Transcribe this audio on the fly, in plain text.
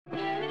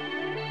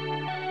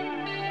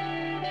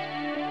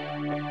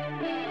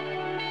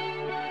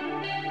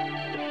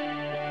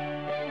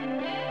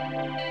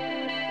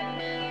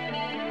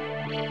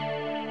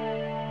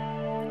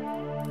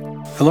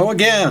Hello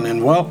again,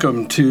 and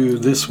welcome to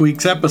this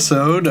week's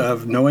episode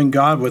of Knowing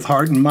God with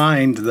Heart and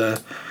Mind,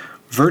 the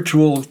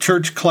virtual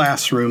church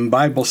classroom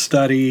Bible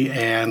study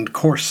and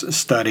course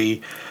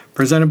study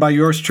presented by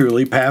yours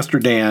truly, Pastor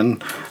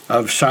Dan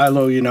of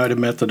Shiloh United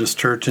Methodist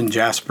Church in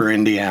Jasper,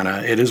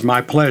 Indiana. It is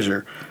my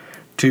pleasure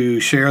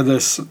to share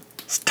this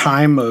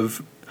time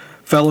of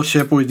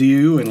fellowship with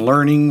you and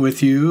learning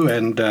with you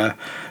and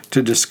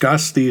to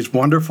discuss these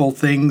wonderful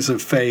things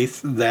of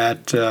faith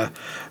that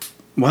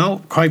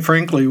quite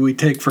frankly, we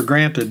take for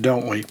granted,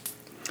 don't we?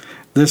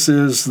 This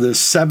is the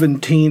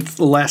 17th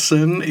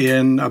lesson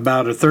in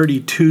about a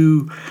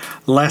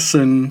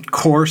 32-lesson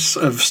course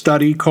of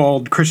study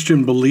called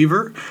Christian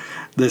Believer.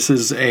 This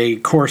is a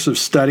course of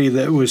study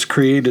that was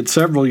created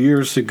several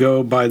years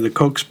ago by the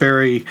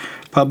Cokesbury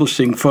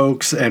Publishing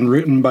folks and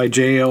written by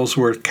J.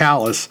 Ellsworth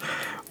Kalas.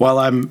 While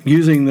I'm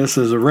using this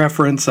as a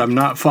reference, I'm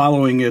not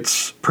following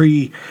its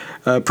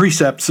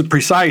precepts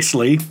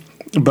precisely.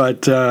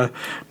 But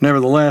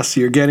nevertheless,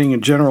 you're getting a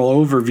general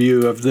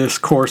overview of this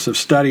course of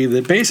study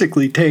that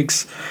basically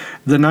takes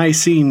the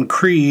Nicene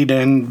Creed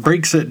and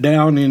breaks it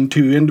down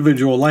into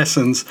individual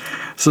lessons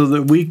so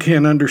that we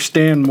can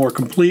understand more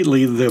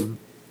completely the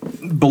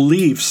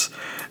beliefs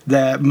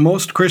that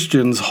most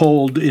Christians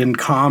hold in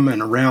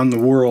common around the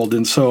world.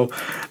 And so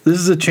this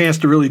is a chance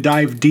to really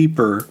dive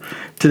deeper.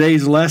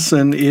 Today's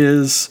lesson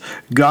is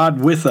God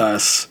with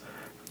us,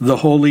 the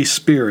Holy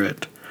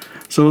Spirit.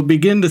 So we'll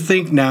begin to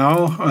think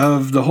now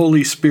of the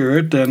Holy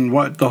Spirit and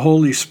what the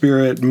Holy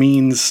Spirit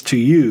means to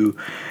you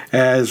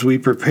as we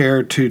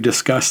prepare to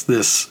discuss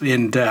this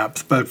in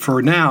depth. But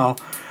for now,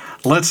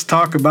 let's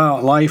talk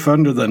about life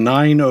under the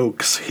Nine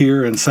Oaks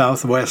here in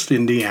southwest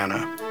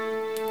Indiana.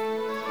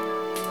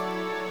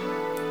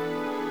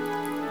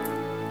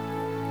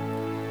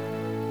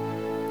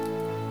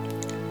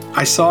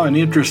 I saw an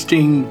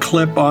interesting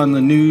clip on the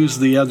news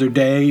the other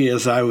day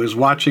as I was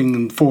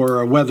watching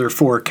for a weather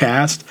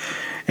forecast.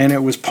 And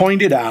it was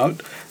pointed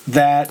out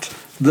that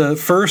the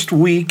first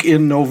week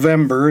in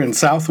November in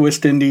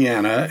southwest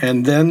Indiana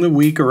and then the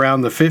week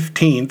around the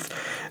 15th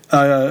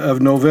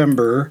of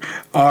November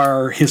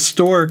are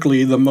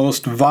historically the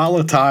most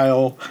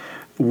volatile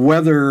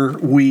weather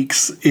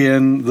weeks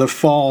in the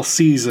fall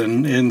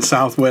season in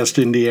southwest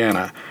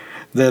Indiana.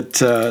 That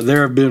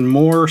there have been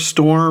more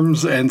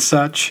storms and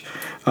such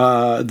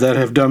that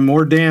have done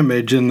more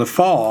damage in the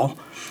fall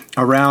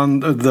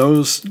around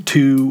those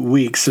 2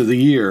 weeks of the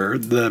year.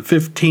 The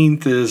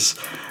 15th is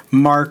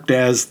marked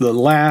as the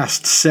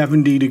last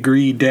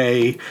 70-degree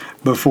day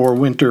before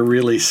winter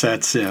really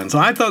sets in. So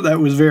I thought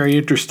that was very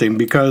interesting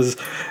because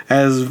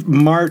as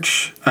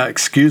March,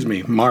 as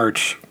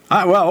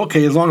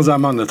long as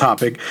I'm on the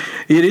topic,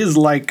 it is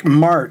like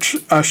March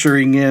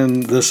ushering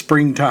in the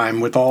springtime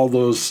with all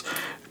those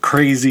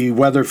crazy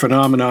weather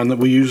phenomenon that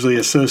we usually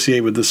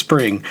associate with the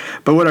spring.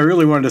 But what I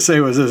really wanted to say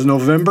was as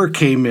November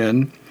came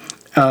in,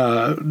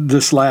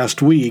 this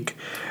last week,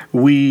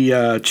 we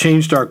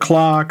changed our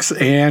clocks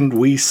and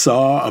we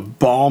saw a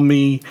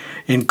balmy,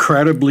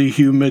 incredibly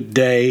humid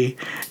day,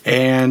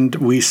 and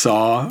we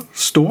saw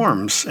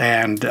storms.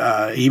 And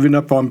even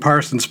up on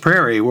Parsons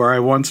Prairie, where I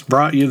once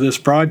brought you this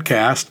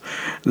broadcast,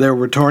 there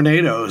were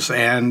tornadoes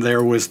and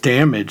there was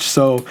damage.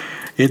 So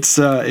it's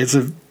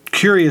a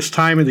curious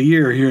time of the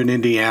year here in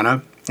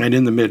Indiana and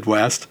in the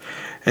Midwest.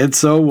 And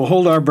so we'll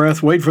hold our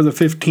breath, wait for the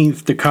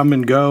 15th to come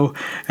and go,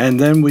 and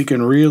then we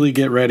can really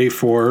get ready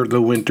for the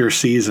winter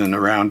season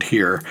around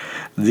here.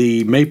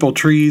 The maple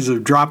trees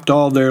have dropped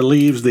all their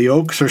leaves. The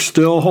oaks are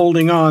still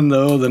holding on,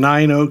 though. The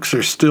Nine Oaks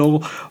are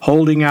still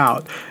holding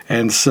out.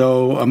 And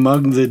so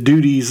among the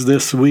duties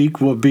this week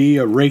will be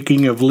a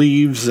raking of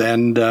leaves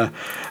and a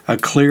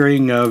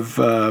clearing of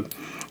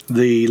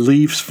the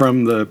leaves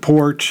from the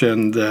porch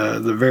and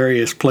the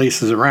various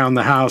places around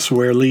the house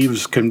where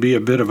leaves can be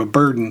a bit of a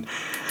burden.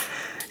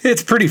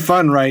 It's pretty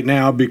fun right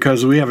now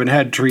because we haven't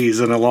had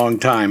trees in a long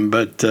time,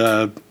 but,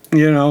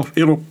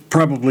 it'll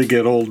probably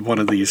get old one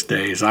of these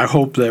days. I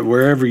hope that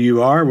wherever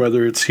you are,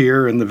 whether it's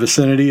here in the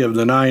vicinity of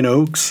the Nine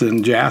Oaks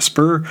in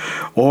Jasper,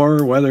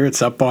 or whether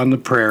it's up on the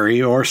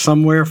prairie or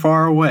somewhere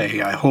far away,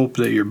 I hope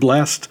that you're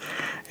blessed,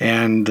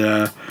 and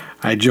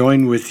I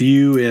join with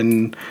you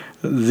in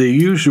the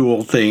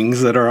usual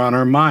things that are on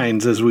our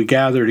minds as we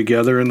gather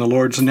together in the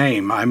Lord's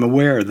name. I'm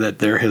aware that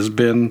there has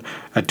been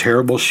a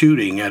terrible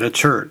shooting at a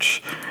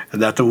church,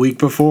 that the week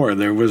before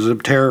there was a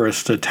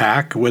terrorist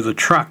attack with a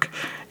truck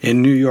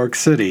in New York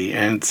City,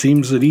 and it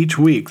seems that each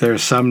week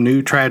there's some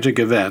new tragic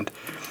event.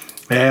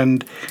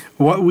 And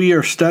what we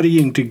are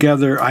studying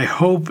together, I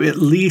hope at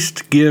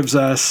least gives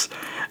us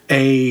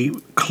a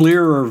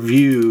clearer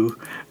view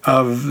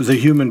of the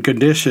human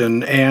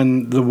condition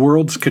and the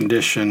world's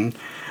condition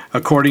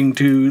according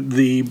to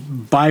the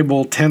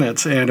Bible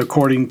tenets and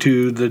according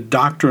to the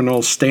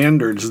doctrinal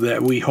standards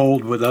that we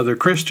hold with other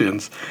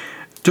Christians.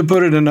 To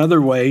put it another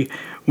way,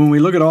 when we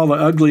look at all the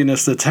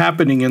ugliness that's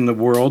happening in the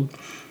world,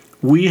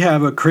 we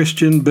have a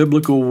Christian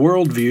biblical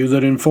worldview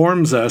that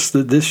informs us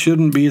that this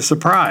shouldn't be a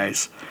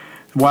surprise.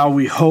 while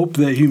we hope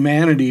that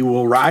humanity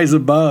will rise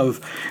above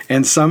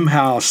and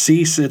somehow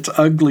cease its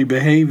ugly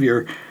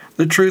behavior,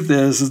 the truth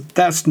is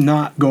that's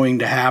not going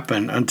to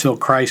happen until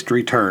Christ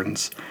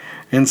returns.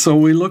 And so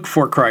we look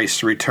for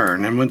Christ's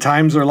return. And when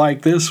times are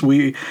like this,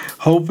 we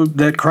hope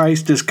that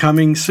Christ is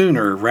coming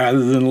sooner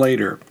rather than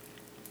later.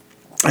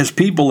 As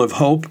people of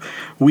hope,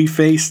 we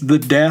face the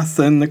death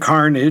and the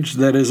carnage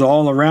that is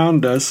all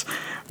around us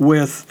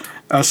with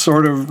a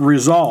sort of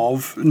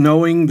resolve,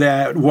 knowing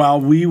that while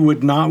we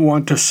would not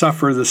want to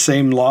suffer the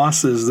same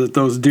losses that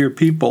those dear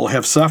people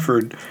have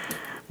suffered,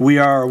 we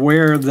are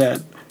aware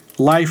that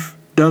life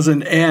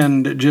doesn't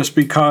end just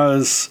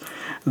because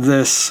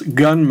this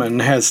gunman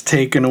has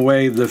taken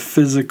away the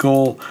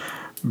physical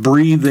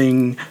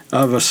breathing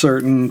of a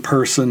certain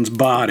person's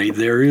body.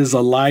 There is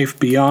a life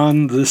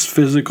beyond this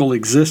physical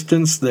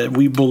existence that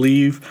we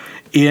believe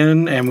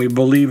in, and we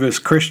believe as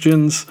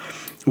Christians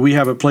we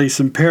have a place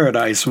in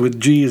paradise with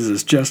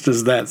Jesus, just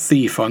as that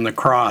thief on the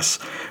cross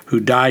who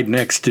died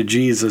next to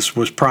Jesus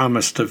was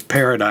promised of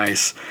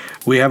paradise.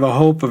 We have a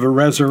hope of a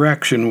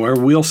resurrection where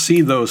we'll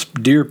see those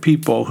dear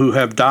people who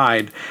have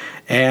died,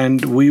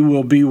 and we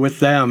will be with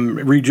them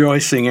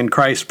rejoicing in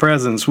Christ's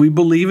presence. We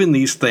believe in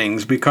these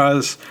things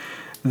because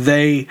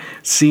they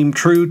seem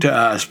true to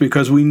us,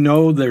 because we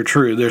know they're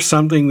true. There's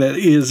something that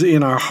is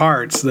in our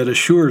hearts that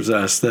assures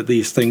us that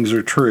these things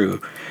are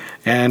true.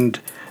 And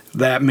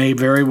that may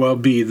very well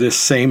be this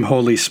same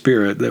Holy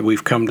Spirit that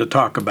we've come to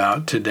talk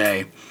about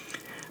today.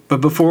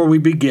 But before we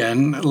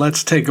begin,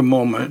 let's take a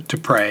moment to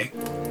pray.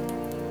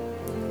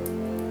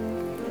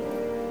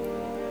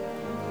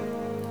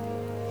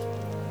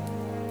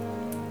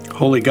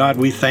 Holy God,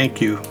 we thank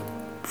you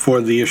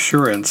for the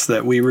assurance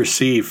that we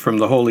receive from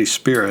the Holy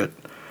Spirit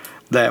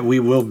that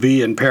we will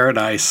be in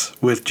paradise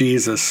with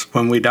Jesus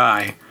when we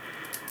die.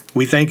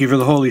 We thank you for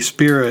the Holy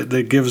Spirit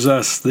that gives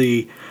us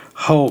the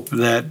hope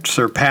that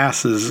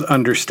surpasses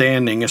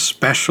understanding,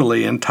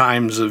 especially in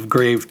times of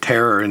grave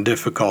terror and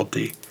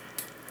difficulty.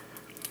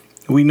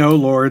 We know,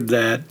 Lord,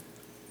 that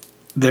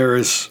there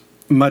is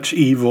much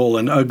evil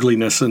and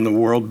ugliness in the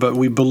world, but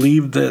we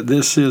believe that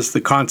this is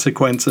the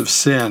consequence of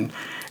sin.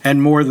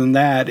 And more than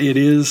that, it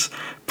is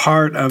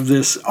part of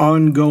this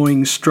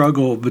ongoing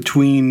struggle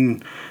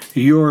between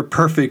your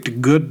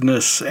perfect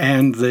goodness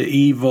and the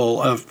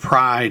evil of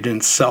pride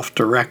and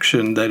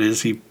self-direction that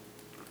is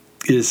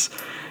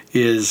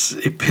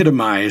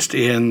epitomized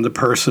in the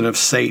person of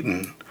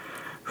Satan,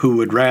 who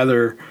would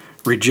rather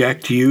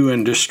reject you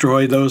and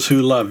destroy those who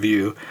love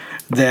you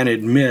than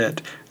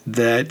admit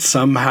that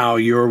somehow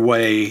your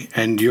way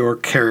and your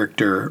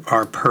character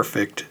are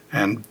perfect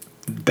and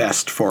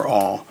best for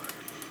all.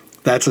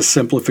 That's a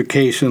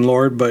simplification,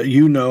 Lord, but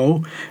you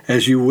know,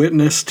 as you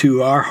witness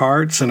to our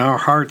hearts and our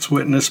hearts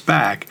witness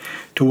back,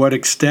 to what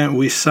extent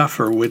we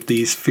suffer with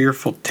these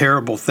fearful,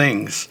 terrible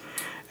things.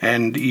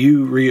 And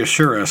you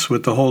reassure us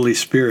with the Holy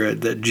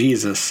Spirit that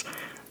Jesus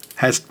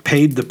has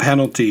paid the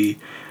penalty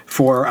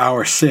for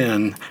our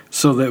sin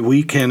so that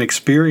we can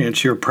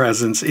experience your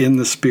presence in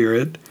the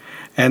Spirit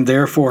and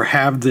therefore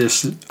have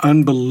this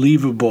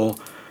unbelievable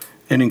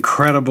and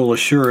incredible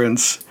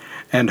assurance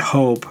and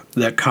hope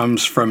that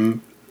comes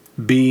from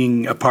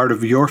being a part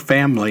of your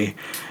family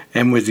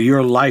and with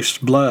your life's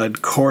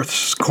blood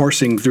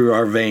coursing through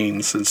our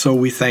veins. And so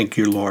we thank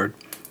you, Lord,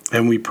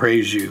 and we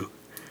praise you.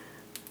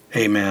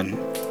 Amen.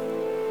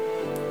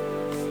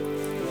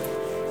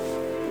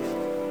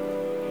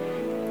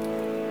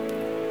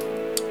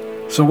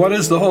 So what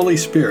is the Holy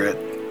Spirit?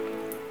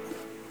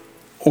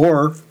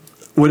 Or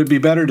would it be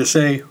better to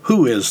say,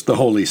 who is the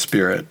Holy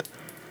Spirit?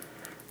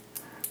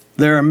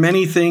 There are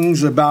many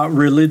things about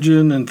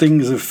religion and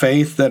things of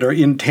faith that are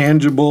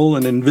intangible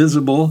and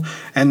invisible,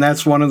 and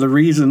that's one of the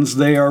reasons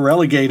they are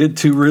relegated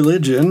to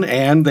religion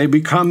and they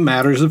become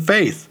matters of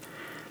faith.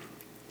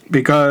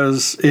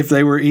 Because if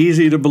they were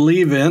easy to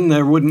believe in,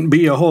 there wouldn't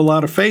be a whole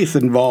lot of faith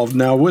involved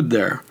now, would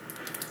there?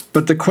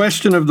 But the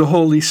question of the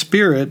Holy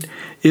Spirit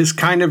is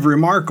kind of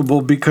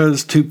remarkable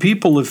because to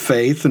people of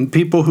faith and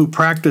people who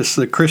practice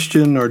the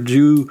Christian or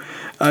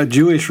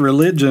Jewish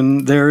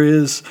religion, there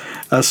is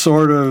a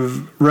sort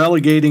of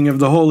relegating of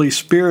the Holy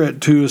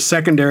Spirit to a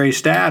secondary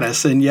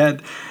status, and yet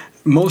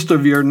most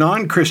of your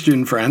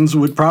non-Christian friends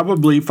would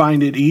probably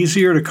find it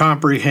easier to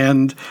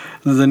comprehend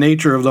the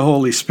nature of the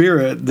Holy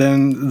Spirit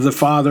than the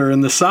Father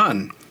and the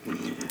Son.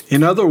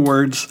 In other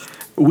words,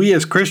 we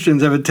as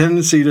Christians have a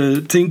tendency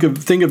to think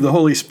of the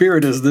Holy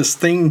Spirit as this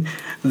thing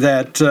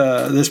that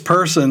this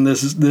person,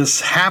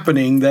 this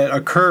happening that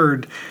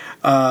occurred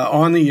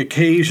on the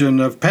occasion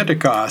of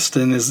Pentecost,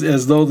 and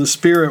as though the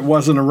Spirit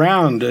wasn't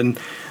around. And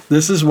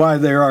this is why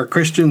there are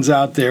Christians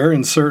out there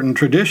in certain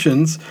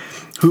traditions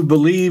who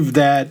believe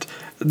that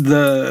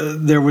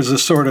there was a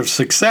sort of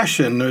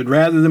succession.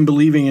 Rather than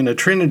believing in a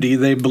Trinity,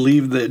 they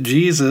believe that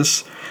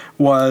Jesus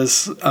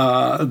was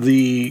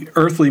the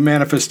earthly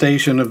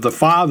manifestation of the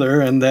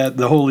Father, and that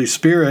the Holy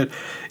Spirit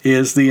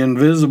is the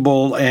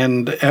invisible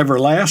and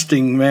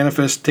everlasting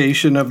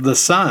manifestation of the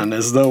Son,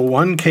 as though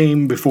one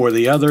came before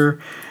the other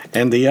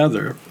and the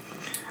other.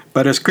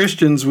 But as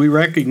Christians, we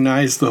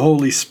recognize the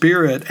Holy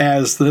Spirit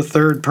as the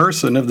third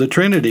person of the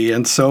Trinity,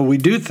 and so we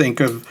do think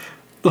of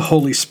the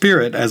Holy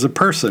Spirit as a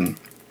person.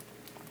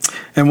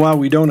 And while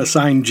we don't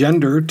assign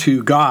gender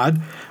to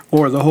God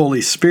or the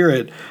Holy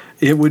Spirit,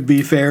 it would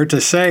be fair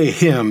to say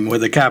Him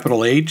with a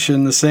capital H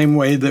in the same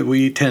way that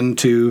we tend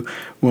to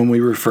when we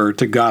refer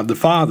to God the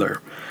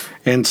Father.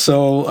 And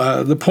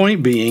so the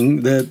point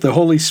being that the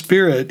Holy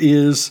Spirit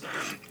is,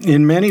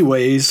 in many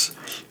ways,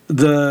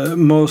 the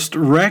most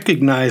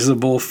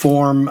recognizable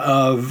form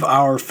of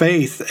our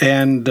faith,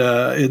 and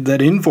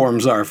that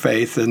informs our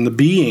faith and the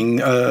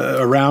being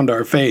around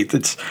our faith.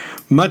 It's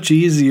much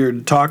easier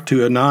to talk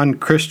to a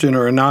non-Christian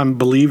or a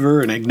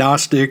non-believer, an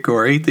agnostic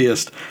or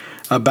atheist,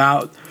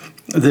 about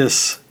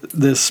this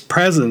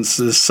presence,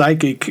 this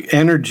psychic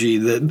energy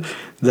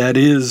that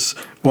is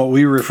what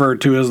we refer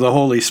to as the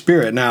Holy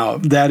Spirit. Now,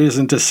 that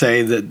isn't to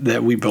say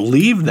that we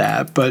believe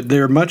that, but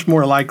they're much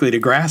more likely to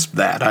grasp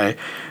that.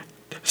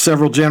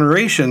 Several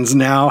generations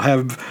now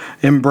have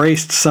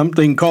embraced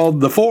something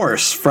called the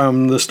Force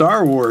from the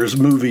Star Wars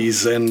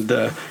movies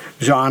and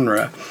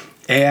genre.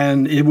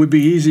 And it would be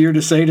easier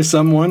to say to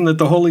someone that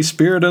the Holy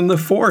Spirit and the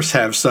Force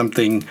have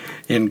something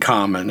in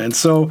common. And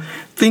so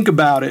think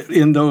about it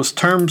in those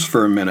terms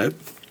for a minute,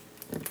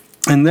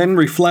 and then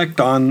reflect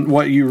on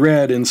what you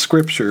read in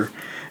Scripture.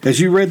 As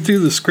you read through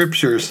the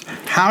Scriptures,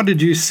 how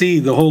did you see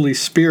the Holy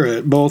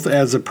Spirit both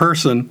as a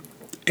person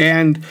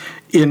and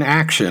in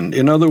action?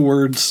 In other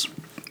words,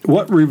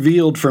 what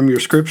revealed from your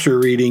Scripture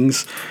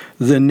readings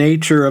the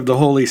nature of the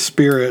Holy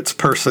Spirit's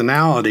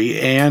personality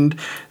and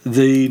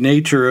the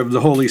nature of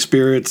the Holy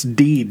Spirit's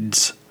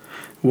deeds?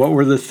 What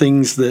were the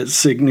things that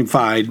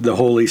signified the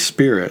Holy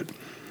Spirit?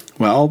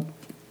 Well,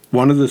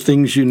 one of the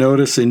things you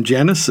notice in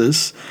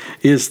Genesis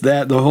is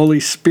that the Holy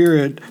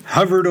Spirit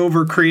hovered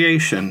over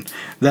creation,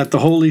 that the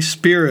Holy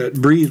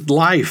Spirit breathed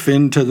life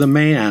into the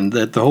man,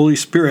 that the Holy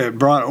Spirit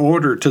brought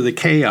order to the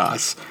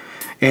chaos.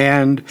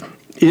 And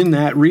in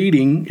that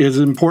reading, it is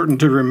important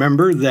to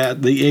remember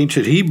that the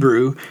ancient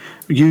Hebrew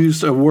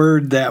used a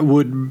word that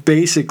would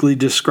basically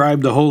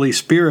describe the Holy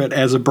Spirit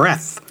as a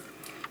breath.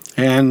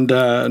 And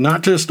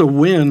not just a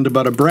wind,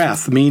 but a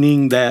breath,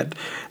 meaning that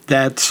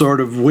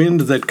sort of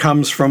wind that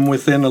comes from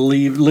within a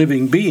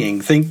living being.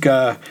 Think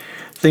of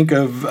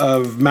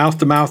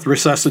mouth-to-mouth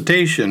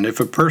resuscitation. If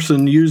a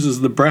person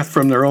uses the breath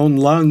from their own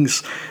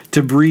lungs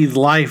to breathe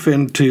life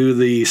into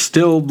the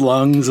stilled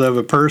lungs of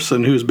a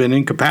person who's been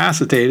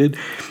incapacitated,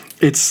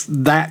 it's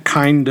that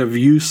kind of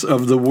use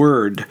of the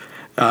word.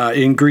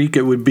 In Greek,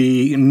 it would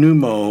be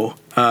pneuma,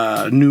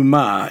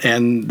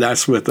 and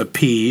that's with a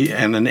P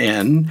and an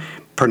N,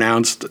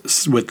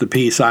 pronounced with the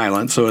P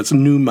silent. So it's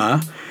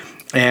pneuma,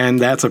 and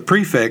that's a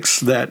prefix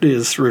that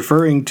is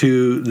referring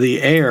to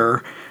the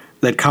air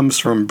that comes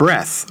from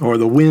breath, or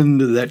the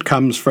wind that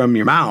comes from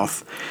your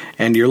mouth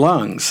and your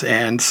lungs.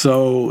 And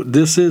so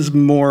this is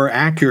more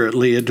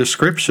accurately a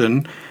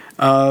description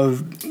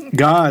of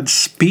God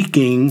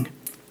speaking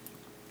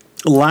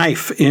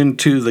life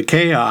into the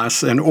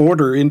chaos and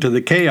order into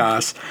the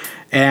chaos,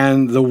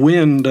 and the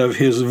wind of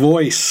His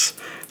voice,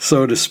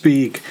 so to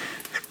speak,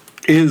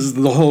 is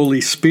the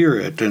Holy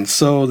Spirit. And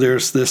so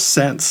there's this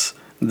sense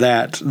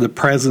that the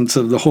presence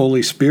of the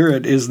Holy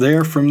Spirit is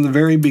there from the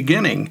very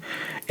beginning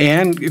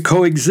and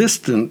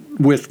coexistent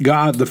with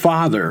God the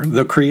Father,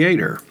 the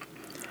Creator.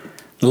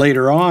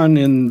 Later on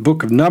in the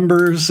book of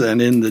Numbers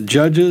and in the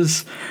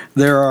Judges,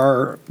 there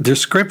are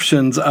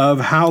descriptions of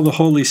how the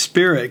Holy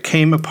Spirit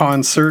came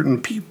upon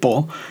certain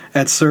people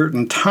at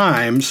certain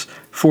times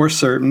for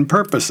certain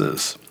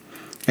purposes.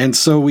 And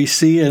so we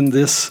see in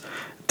this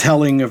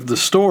telling of the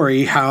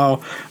story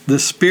how the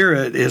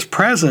Spirit is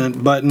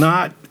present but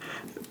not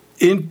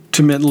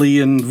intimately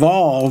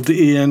involved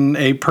in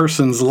a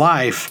person's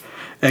life,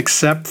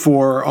 except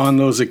for on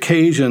those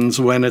occasions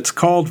when it's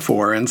called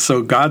for. And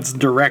so God's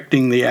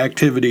directing the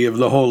activity of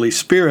the Holy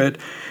Spirit,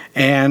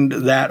 and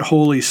that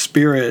Holy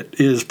Spirit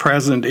is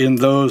present in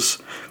those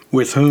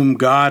with whom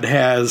God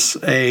has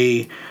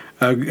an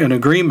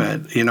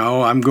agreement. You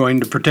know, I'm going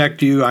to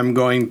protect you, I'm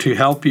going to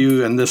help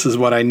you, and this is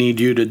what I need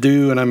you to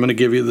do, and I'm going to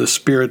give you the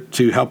Spirit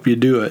to help you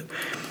do it.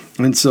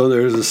 And so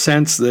there's a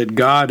sense that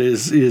God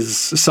is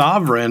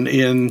sovereign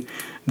in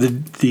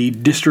the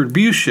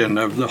distribution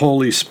of the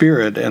Holy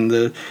Spirit and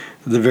the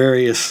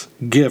various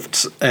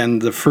gifts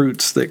and the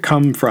fruits that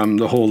come from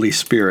the Holy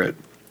Spirit.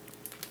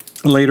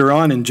 Later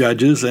on in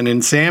Judges and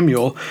in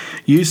Samuel,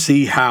 you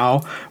see how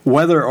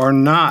whether or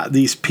not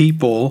these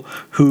people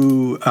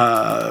who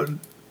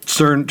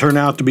turn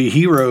out to be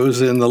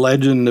heroes in the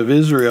legend of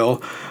Israel,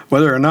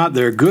 whether or not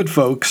they're good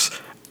folks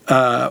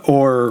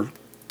or,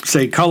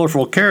 say,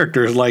 colorful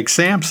characters like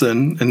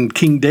Samson and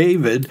King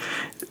David,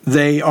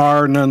 they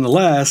are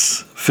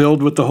nonetheless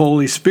filled with the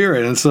Holy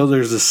Spirit. And so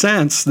there's a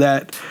sense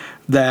that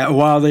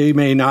while they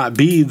may not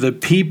be the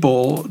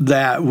people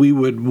that we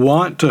would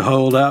want to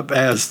hold up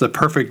as the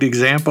perfect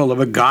example of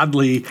a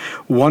godly,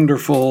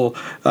 wonderful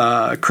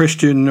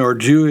Christian or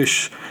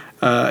Jewish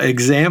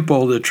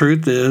example, the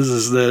truth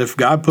is that if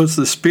God puts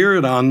the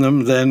Spirit on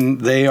them, then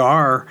they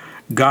are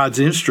God's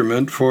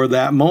instrument for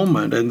that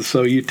moment. And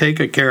so you take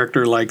a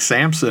character like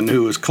Samson,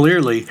 who was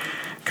clearly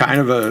kind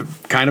of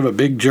a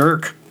big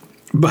jerk,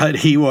 but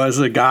he was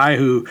a guy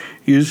who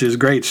used his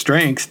great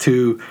strength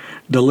to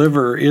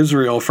deliver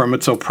Israel from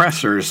its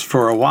oppressors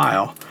for a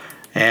while,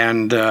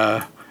 and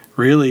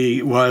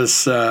really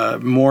was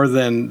more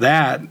than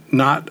that,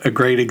 not a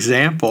great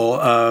example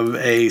of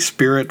a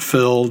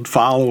spirit-filled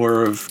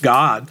follower of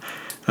God,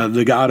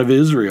 the God of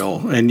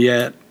Israel. And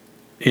yet,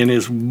 in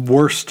his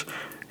worst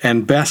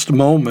and best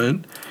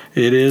moment,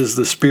 it is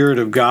the Spirit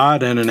of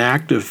God and an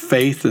act of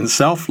faith and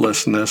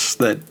selflessness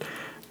that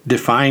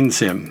defines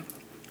him.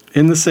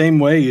 In the same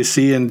way, you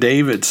see in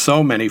David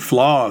so many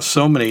flaws,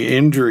 so many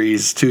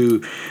injuries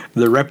to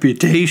the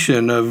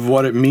reputation of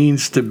what it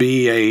means to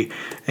be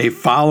a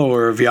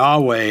follower of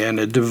Yahweh and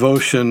a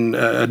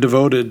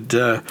devoted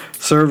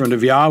servant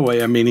of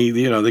Yahweh. I mean,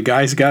 the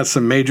guy's got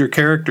some major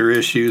character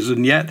issues,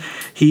 and yet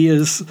he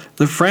is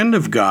the friend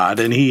of God,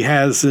 and he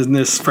has in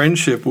this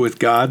friendship with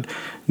God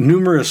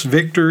numerous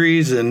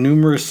victories and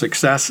numerous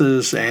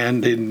successes,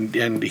 and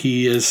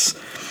he is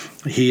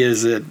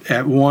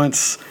at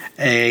once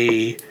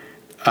a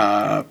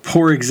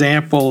poor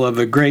example of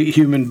a great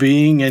human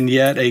being, and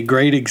yet a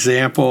great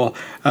example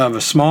of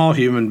a small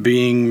human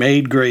being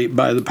made great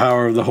by the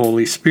power of the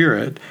Holy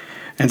Spirit.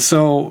 And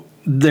so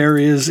there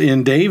is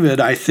in David,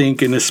 I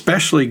think, an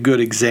especially good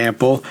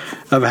example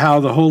of how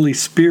the Holy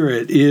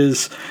Spirit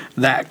is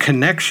that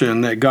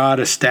connection that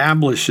God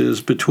establishes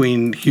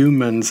between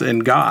humans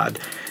and God.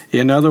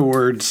 In other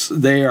words,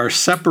 they are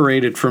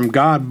separated from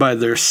God by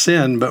their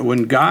sin, but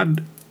when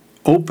God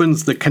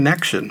opens the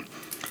connection,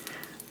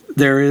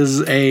 there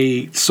is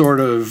a sort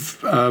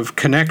of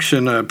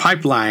connection, a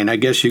pipeline, I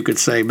guess you could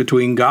say,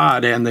 between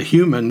God and the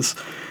humans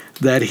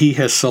that he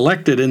has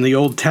selected in the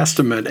Old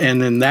Testament.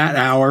 And in that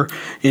hour,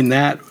 in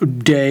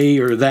that day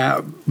or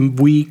that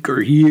week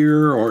or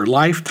year or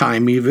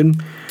lifetime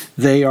even,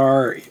 they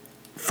are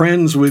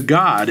friends with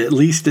God, at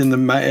least in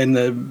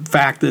the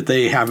fact that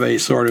they have a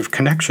sort of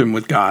connection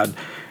with God.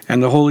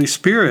 And the Holy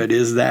Spirit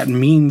is that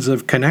means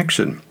of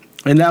connection.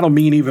 And that'll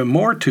mean even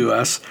more to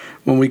us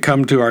when we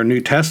come to our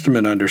New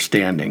Testament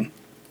understanding.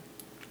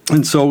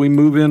 And so we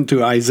move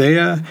into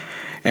Isaiah,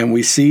 and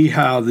we see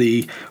how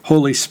the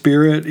Holy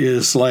Spirit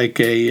is like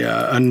a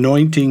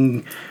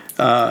anointing,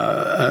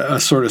 a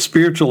sort of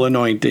spiritual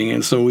anointing.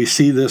 And so we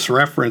see this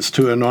reference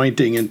to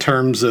anointing in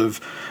terms of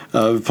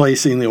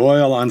placing the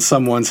oil on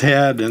someone's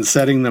head and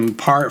setting them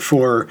apart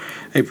for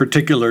a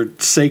particular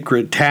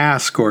sacred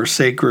task or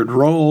sacred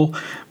role.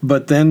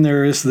 But then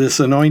there is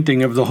this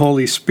anointing of the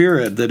Holy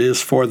Spirit that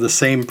is for the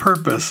same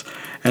purpose.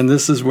 And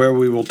this is where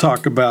we will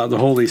talk about the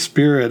Holy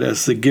Spirit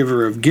as the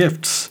giver of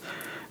gifts.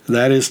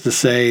 That is to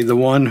say, the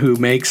one who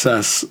makes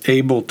us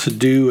able to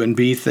do and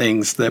be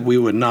things that we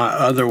would not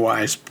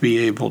otherwise be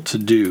able to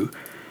do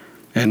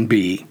and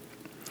be.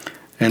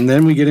 And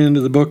then we get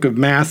into the book of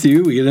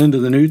Matthew, we get into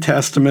the New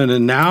Testament,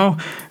 and now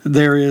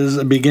there is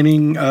a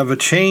beginning of a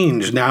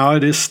change. Now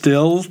it is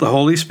still the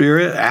Holy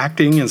Spirit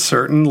acting in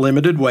certain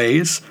limited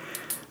ways,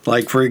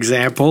 like, for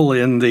example,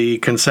 in the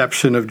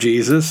conception of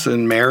Jesus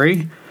and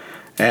Mary.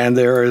 And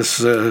there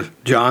is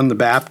John the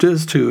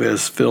Baptist, who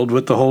is filled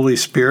with the Holy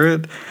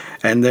Spirit.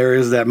 And there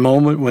is that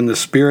moment when the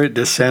Spirit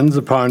descends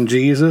upon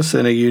Jesus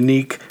in a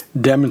unique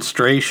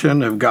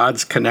demonstration of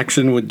God's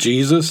connection with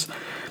Jesus.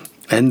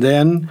 And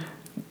then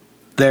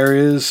there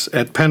is,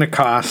 at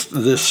Pentecost,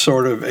 this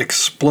sort of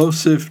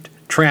explosive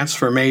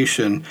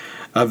transformation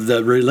of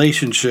the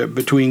relationship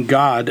between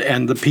God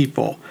and the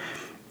people.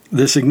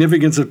 The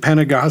significance of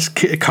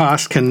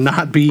Pentecost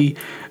cannot be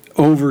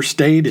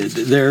overstated.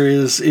 There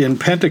is in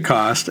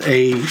Pentecost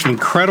an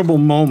incredible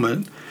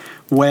moment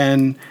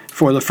when,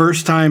 for the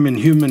first time in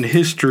human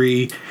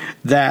history,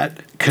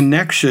 that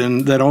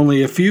connection that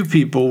only a few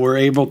people were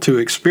able to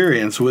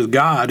experience with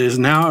God is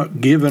now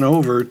given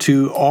over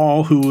to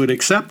all who would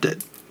accept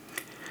it.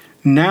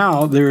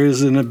 Now there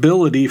is an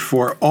ability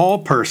for all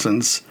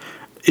persons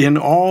in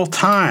all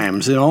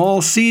times, in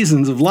all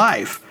seasons of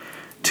life,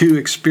 to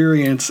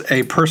experience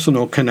a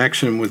personal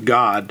connection with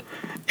God.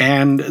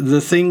 And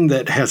the thing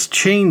that has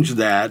changed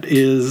that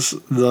is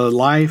the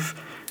life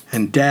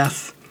and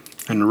death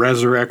and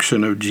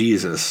resurrection of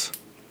Jesus.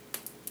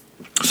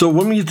 So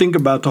when you think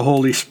about the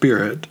Holy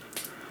Spirit,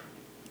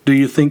 do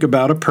you think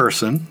about a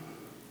person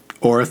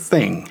or a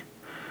thing?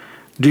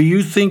 Do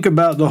you think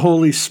about the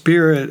Holy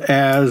Spirit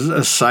as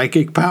a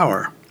psychic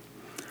power?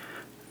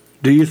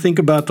 Do you think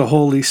about the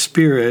Holy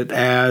Spirit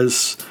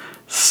as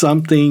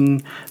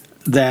something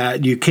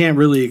that you can't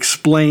really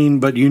explain,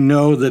 but you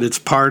know that it's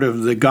part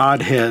of the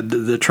Godhead,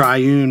 the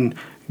triune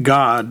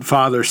God,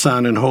 Father,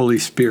 Son, and Holy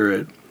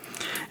Spirit?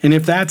 And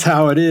if that's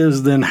how it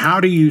is, then how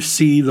do you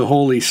see the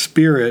Holy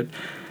Spirit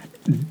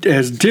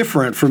as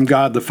different from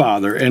God the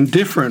Father and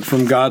different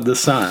from God the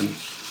Son?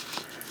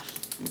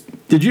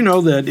 Did you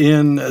know that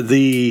in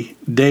the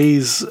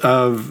days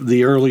of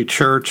the early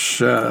church,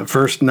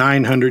 first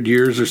 900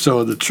 years or so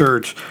of the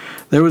church,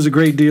 there was a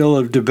great deal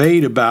of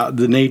debate about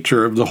the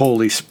nature of the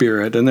Holy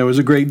Spirit, and there was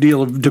a great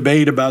deal of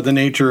debate about the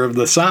nature of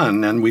the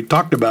Son, and we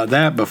talked about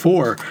that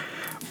before.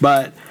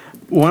 But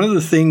one of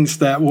the things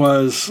that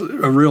was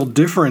a real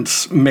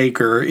difference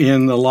maker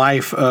in the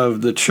life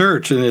of the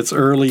church in its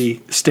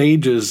early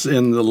stages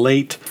in the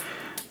late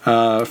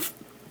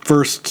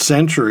first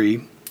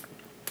century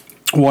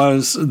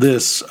was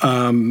this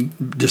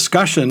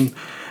discussion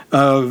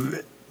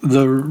of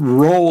the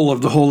role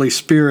of the Holy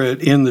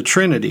Spirit in the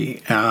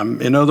Trinity.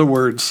 In other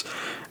words,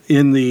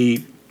 in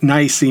the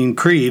Nicene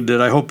Creed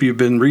that I hope you've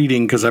been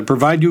reading, because I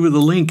provide you with a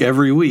link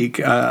every week.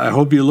 I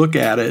hope you look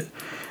at it,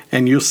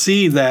 and you'll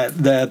see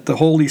that the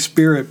Holy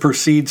Spirit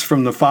proceeds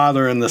from the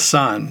Father and the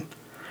Son,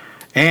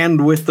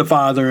 and with the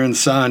Father and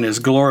Son is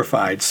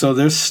glorified. So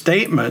this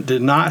statement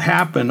did not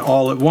happen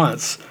all at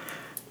once.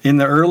 In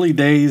the early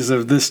days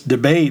of this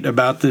debate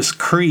about this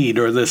creed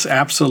or this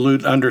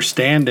absolute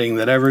understanding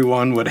that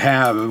everyone would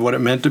have of what it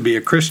meant to be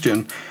a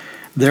Christian,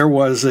 there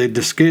was a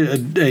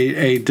decision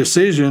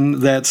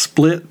that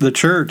split the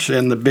church,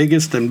 and the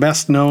biggest and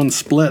best known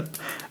split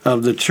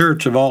of the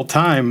church of all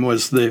time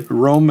was the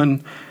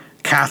Roman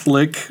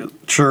Catholic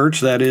Church,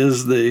 that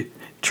is the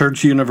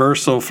Church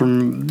Universal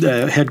from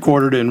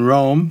headquartered in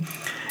Rome,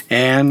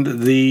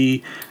 and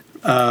the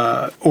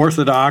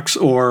Orthodox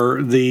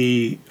or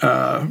the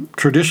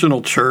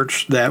traditional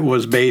church that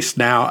was based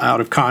now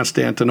out of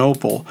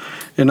Constantinople.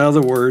 In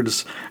other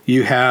words,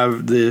 you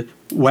have the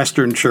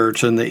Western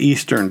Church and the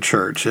Eastern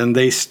Church, and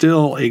they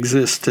still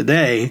exist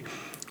today.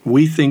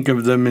 We think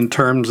of them in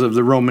terms of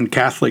the Roman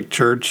Catholic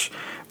Church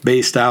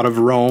based out of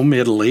Rome,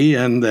 Italy,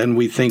 and then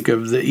we think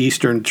of the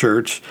Eastern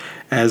Church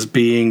as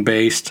being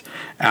based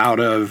out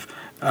of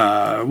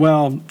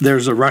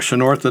there's a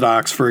Russian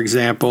Orthodox, for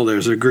example,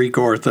 there's a Greek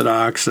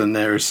Orthodox, and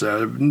there's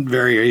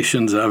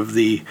variations of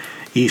the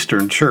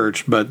Eastern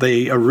Church, but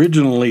they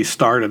originally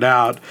started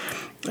out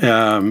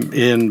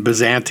in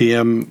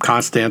Byzantium,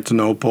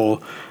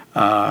 Constantinople.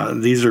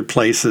 These are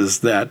places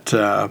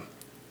that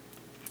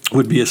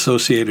would be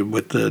associated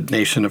with the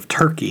nation of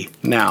Turkey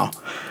now.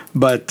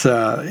 But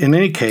in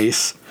any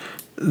case,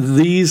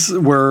 these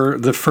were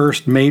the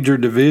first major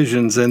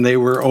divisions, and they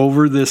were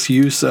over this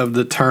use of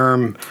the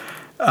term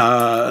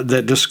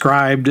that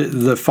described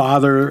the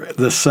Father,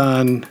 the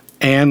Son,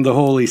 and the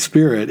Holy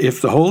Spirit.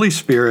 If the Holy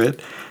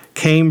Spirit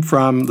came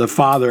from the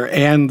Father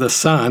and the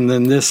Son,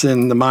 then this,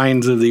 in the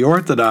minds of the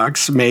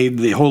Orthodox, made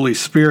the Holy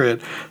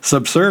Spirit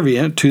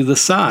subservient to the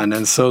Son.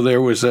 And so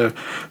there was a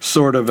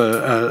sort of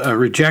a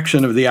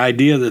rejection of the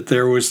idea that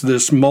there was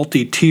this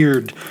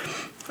multi-tiered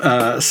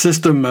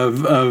system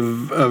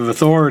of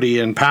authority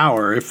and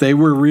power. If they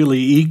were really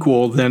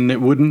equal, then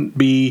it wouldn't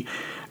be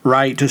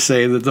right to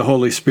say that the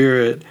Holy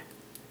Spirit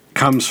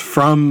comes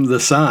from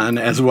the Son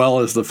as well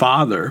as the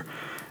Father.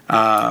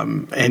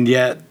 And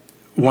yet,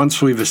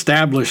 once we've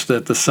established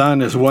that the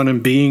Son is one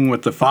in being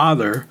with the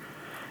Father,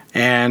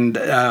 and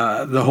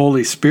the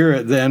Holy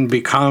Spirit then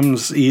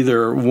becomes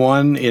either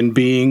one in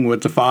being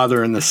with the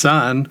Father and the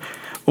Son,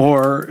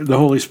 or the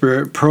Holy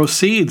Spirit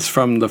proceeds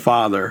from the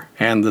Father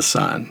and the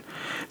Son.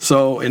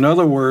 So, in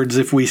other words,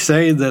 if we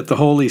say that the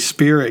Holy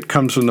Spirit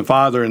comes from the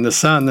Father and the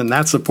Son, then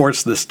that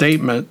supports the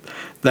statement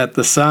that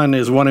the Son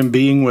is one in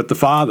being with the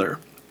Father.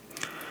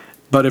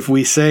 But if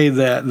we say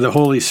that the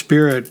Holy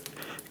Spirit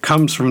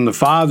comes from the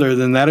Father,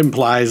 then that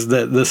implies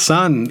that the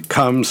Son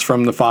comes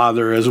from the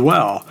Father as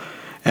well.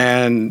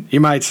 And you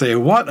might say,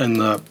 what in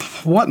the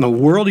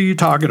world are you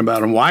talking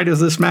about, and why does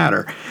this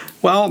matter?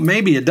 Well,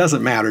 maybe it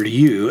doesn't matter to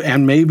you,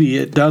 and maybe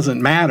it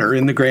doesn't matter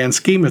in the grand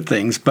scheme of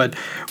things. But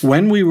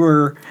when we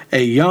were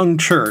a young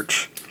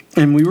church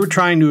and we were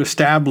trying to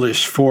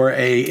establish for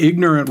an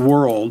ignorant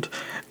world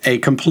a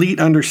complete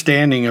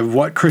understanding of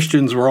what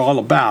Christians were all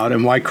about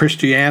and why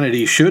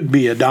Christianity should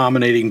be a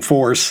dominating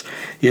force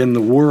in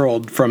the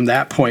world from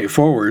that point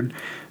forward,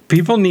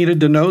 people needed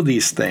to know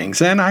these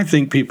things, and I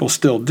think people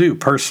still do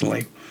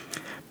personally.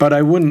 But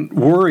I wouldn't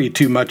worry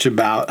too much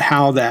about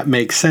how that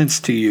makes sense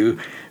to you.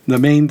 The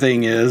main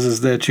thing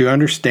is that you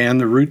understand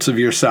the roots of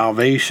your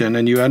salvation,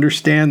 and you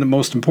understand the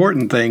most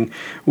important thing,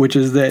 which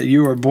is that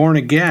you are born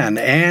again,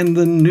 and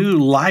the new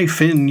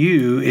life in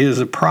you is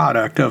a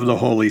product of the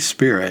Holy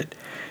Spirit.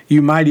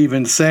 You might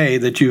even say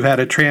that you've had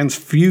a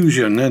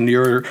transfusion and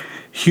your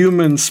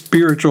human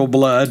spiritual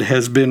blood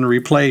has been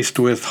replaced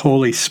with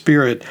Holy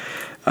Spirit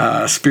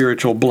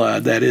spiritual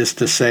blood. That is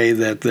to say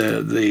that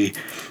the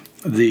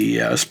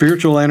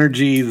spiritual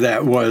energy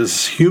that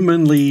was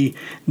humanly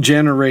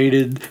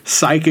generated,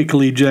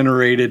 psychically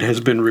generated, has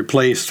been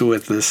replaced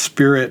with the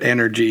spirit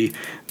energy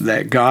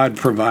that God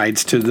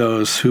provides to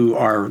those who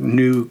are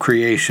new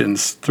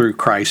creations through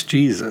Christ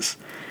Jesus.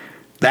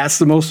 That's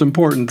the most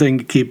important thing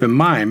to keep in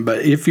mind.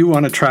 But if you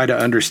want to try to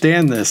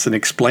understand this and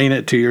explain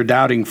it to your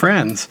doubting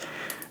friends,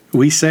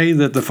 we say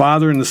that the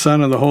Father and the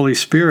Son and the Holy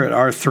Spirit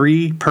are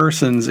three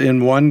persons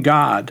in one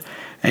God,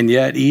 and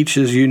yet each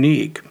is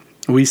unique.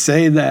 We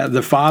say that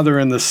the Father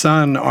and the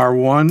Son are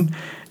one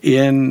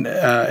in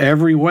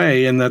every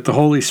way, and that the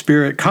Holy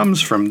Spirit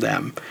comes from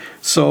them.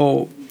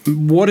 So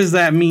what does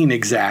that mean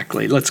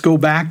exactly? Let's go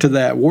back to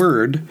that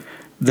word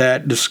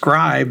that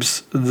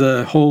describes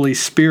the Holy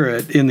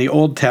Spirit in the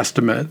Old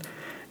Testament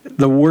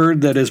the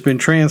word that has been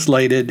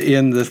translated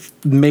in the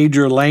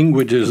major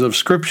languages of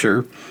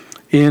Scripture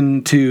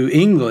into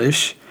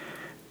English,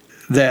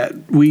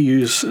 that we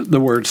use the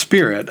word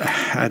spirit.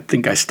 I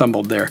think I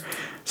stumbled there.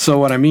 So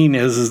what I mean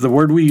is the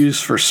word we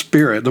use for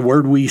spirit, the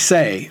word we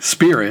say,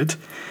 spirit,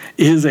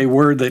 is a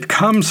word that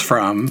comes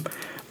from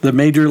the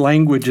major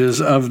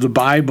languages of the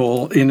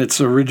Bible in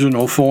its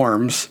original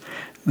forms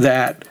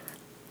that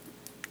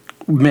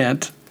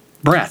meant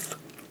breath.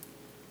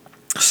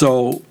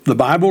 So the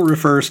Bible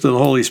refers to the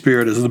Holy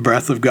Spirit as the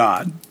breath of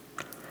God.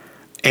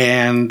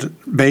 And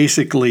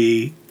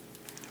basically,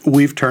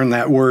 we've turned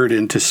that word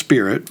into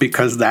spirit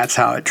because that's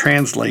how it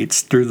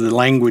translates through the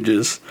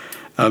languages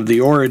of the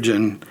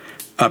origin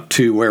up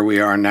to where we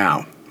are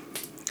now.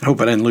 I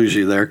hope I didn't lose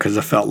you there because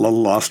I felt a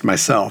little lost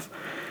myself.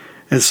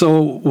 And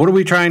so what are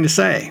we trying to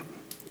say?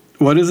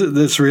 What is it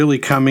that's really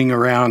coming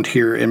around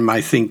here in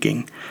my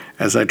thinking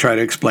as I try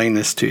to explain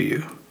this to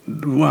you?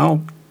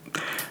 Well,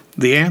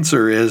 the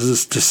answer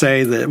is to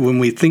say that when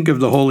we think of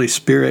the Holy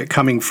Spirit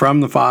coming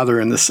from the Father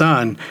and the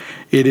Son,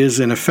 it is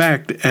in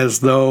effect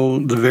as though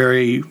the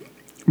very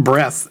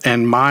breath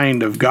and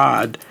mind of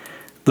God,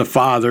 the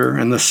Father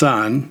and the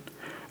Son,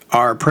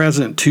 are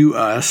present to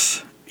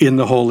us in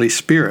the Holy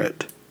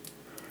Spirit.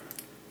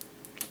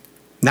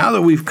 Now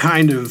that we've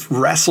kind of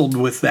wrestled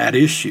with that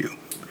issue,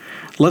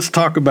 let's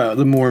talk about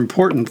the more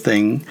important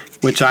thing,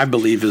 which I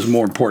believe is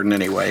more important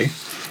anyway,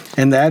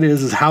 and that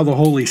is how the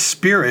Holy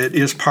Spirit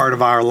is part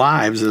of our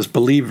lives as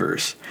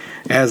believers.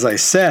 As I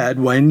said,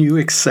 when you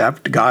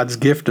accept God's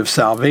gift of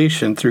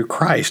salvation through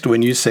Christ,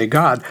 when you say,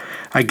 God,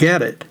 I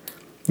get it.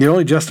 The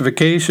only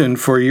justification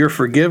for your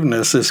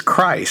forgiveness is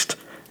Christ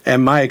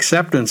and my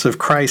acceptance of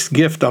Christ's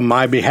gift on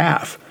my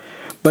behalf.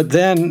 But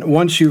then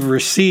once you've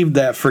received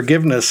that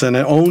forgiveness and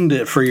owned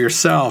it for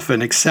yourself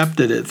and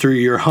accepted it through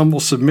your humble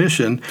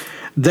submission,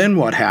 then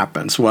what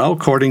happens? Well,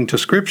 according to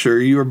Scripture,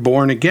 you are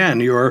born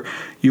again. You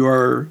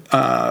are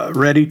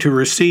ready to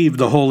receive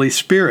the Holy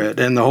Spirit,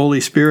 and the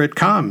Holy Spirit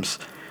comes.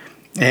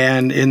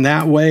 And in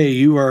that way,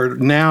 you are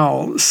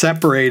now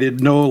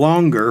separated no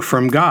longer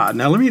from God.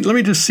 Now, let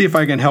me just see if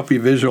I can help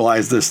you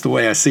visualize this the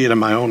way I see it in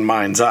my own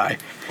mind's eye.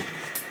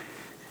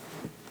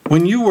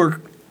 When you were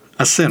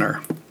a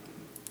sinner,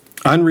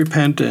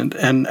 unrepentant,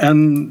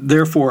 and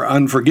therefore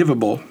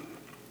unforgivable,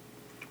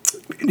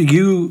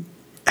 you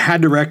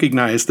had to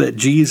recognize that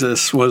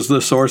Jesus was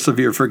the source of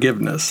your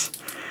forgiveness.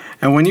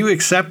 And when you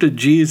accepted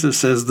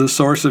Jesus as the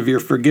source of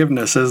your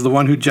forgiveness, as the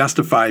one who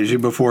justifies you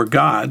before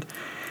God,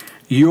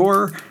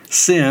 your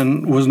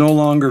sin was no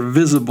longer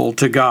visible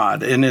to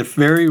God. In a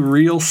very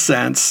real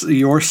sense,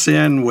 your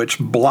sin, which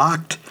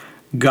blocked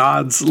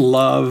God's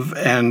love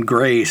and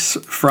grace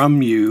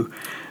from you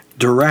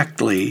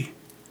directly,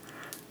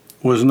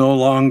 was no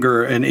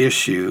longer an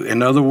issue.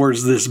 In other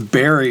words, this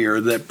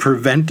barrier that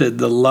prevented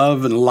the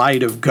love and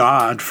light of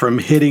God from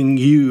hitting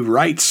you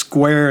right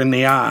square in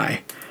the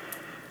eye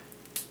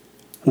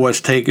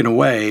was taken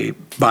away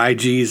by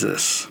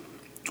Jesus.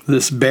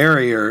 This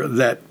barrier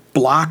that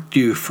blocked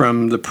you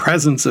from the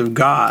presence of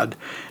God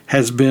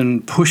has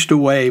been pushed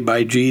away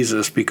by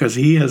Jesus because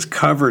he has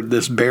covered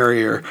this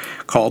barrier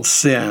called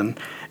sin.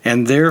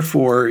 And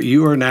therefore,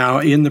 you are now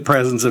in the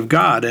presence of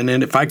God. And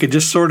then if I could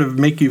just sort of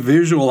make you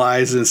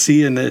visualize and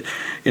see in a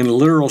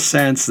literal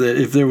sense that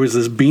if there was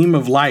this beam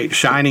of light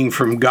shining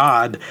from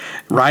God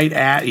right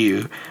at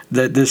you,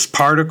 that this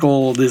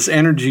particle, this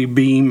energy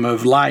beam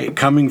of light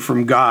coming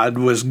from God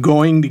was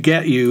going to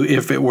get you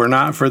if it were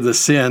not for the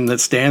sin that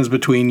stands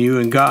between you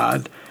and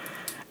God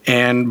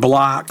and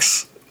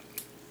blocks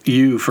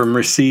you from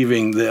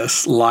receiving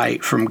this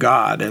light from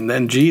God. And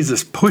then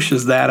Jesus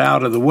pushes that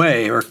out of the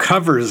way or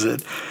covers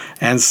it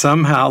and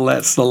somehow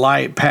lets the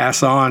light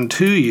pass on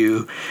to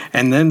you.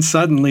 And then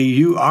suddenly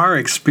you are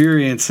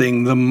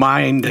experiencing the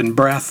mind and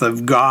breath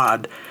of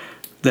God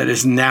that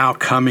is now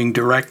coming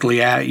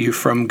directly at you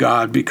from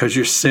God because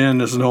your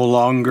sin is no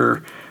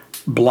longer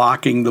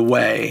blocking the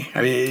way.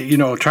 I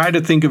mean, try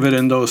to think of it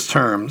in those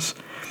terms.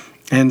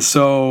 And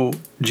so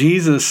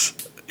Jesus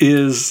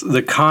is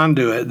the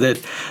conduit,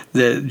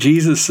 that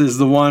Jesus is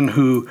the one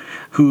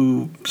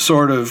who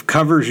sort of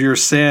covers your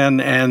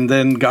sin, and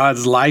then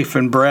God's life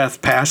and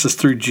breath passes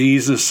through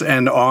Jesus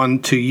and on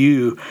to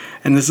you.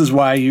 And this is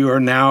why you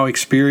are now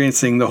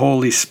experiencing the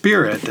Holy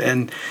Spirit.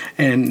 And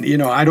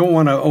I don't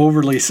want to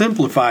overly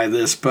simplify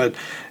this, but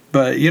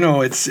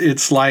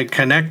it's like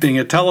connecting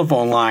a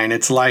telephone line.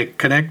 It's like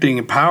connecting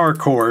a power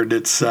cord.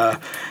 It's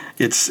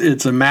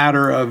a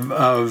matter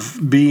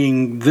of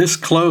being this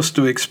close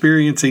to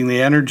experiencing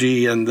the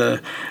energy and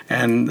the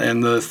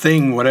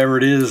thing, whatever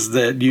it is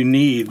that you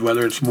need,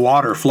 whether it's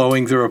water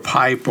flowing through a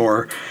pipe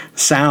or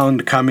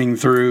sound coming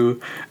through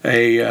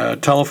a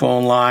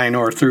telephone line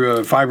or through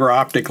a fiber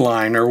optic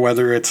line, or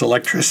whether it's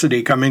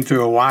electricity coming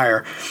through a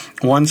wire.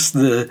 Once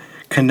the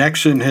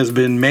connection has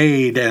been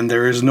made and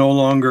there is no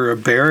longer a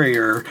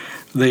barrier,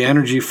 the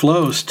energy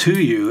flows to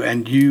you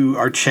and you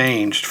are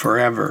changed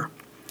forever.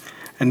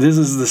 And this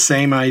is the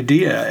same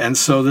idea. And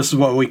so this is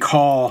what we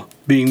call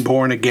being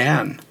born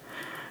again.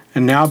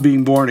 And now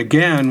being born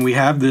again, we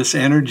have this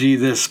energy,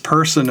 this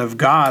person of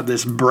God,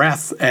 this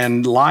breath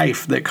and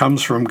life that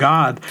comes from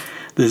God.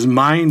 This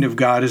mind of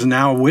God is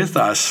now with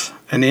us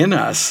and in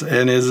us,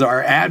 and is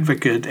our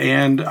advocate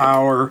and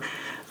our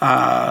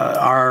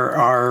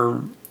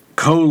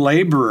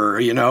co-laborer,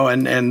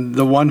 and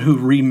the one who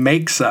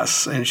remakes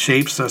us and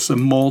shapes us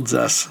and molds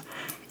us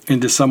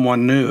into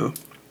someone new.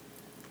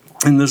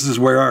 And this is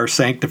where our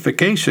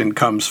sanctification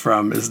comes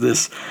from, is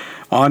this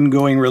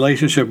ongoing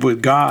relationship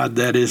with God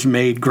that is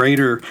made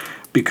greater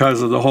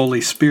because of the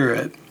Holy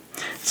Spirit.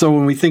 So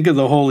when we think of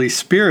the Holy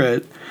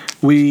Spirit,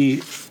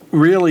 we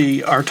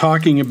really are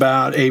talking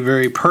about a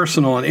very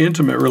personal and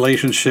intimate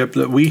relationship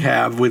that we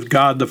have with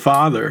God the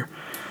Father.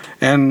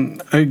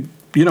 And,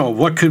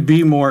 what could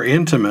be more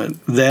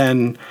intimate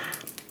than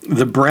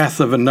the breath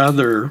of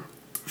another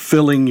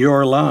filling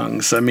your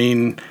lungs? I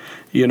mean,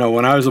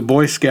 when I was a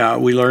Boy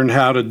Scout, we learned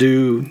how to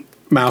do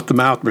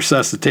mouth-to-mouth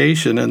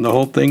resuscitation, and the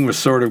whole thing was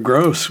sort of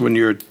gross when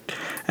you're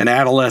an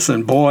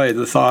adolescent boy.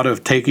 The thought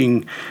of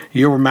taking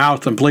your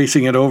mouth and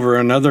placing it over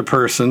another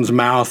person's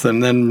mouth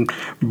and then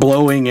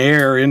blowing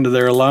air into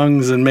their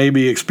lungs and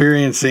maybe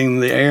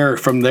experiencing the air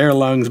from their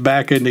lungs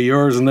back into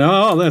yours, and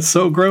that's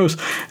so gross.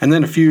 And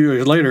then a few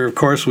years later, of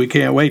course, we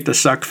can't wait to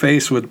suck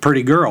face with a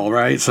pretty girl,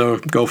 right? So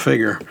go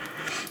figure.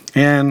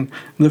 And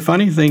the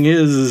funny thing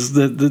is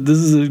that this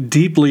is a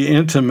deeply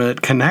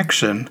intimate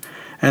connection.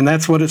 And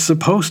that's what it's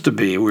supposed to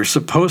be. We're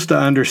supposed to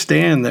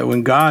understand that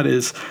when God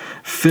is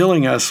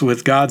filling us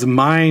with God's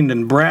mind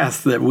and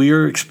breath, that we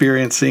are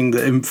experiencing the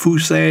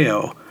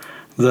infuseo,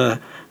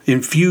 the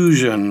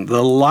infusion,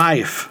 the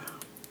life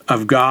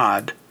of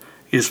God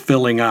is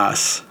filling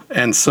us.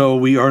 And so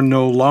we are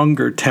no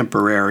longer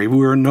temporary.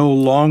 We are no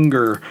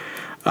longer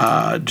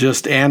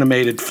just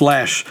animated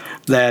flesh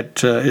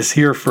that is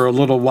here for a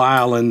little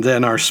while and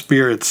then our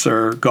spirits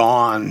are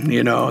gone.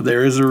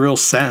 There is a real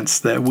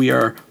sense that we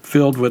are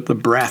filled with the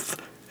breath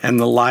and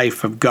the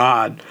life of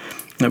God,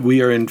 that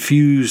we are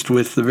infused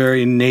with the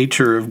very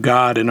nature of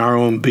God in our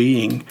own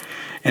being.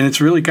 And it's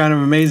really kind of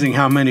amazing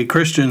how many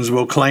Christians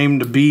will claim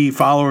to be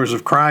followers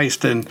of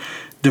Christ and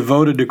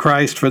devoted to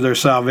Christ for their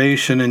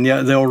salvation, and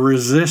yet they'll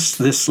resist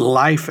this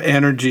life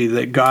energy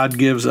that God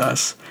gives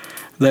us,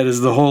 that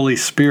is the Holy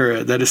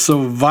Spirit, that is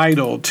so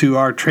vital to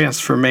our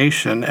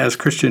transformation as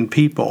Christian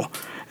people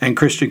and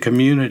Christian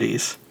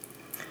communities.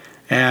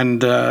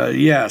 And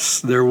yes,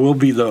 there will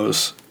be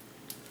those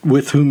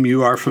with whom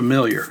you are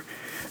familiar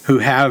who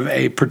have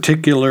a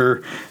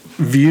particular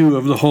view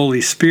of the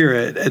Holy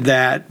Spirit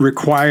that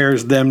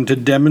requires them to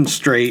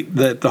demonstrate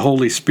that the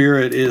Holy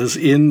Spirit is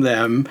in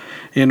them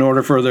in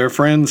order for their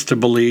friends to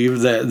believe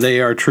that they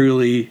are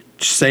truly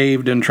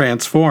saved and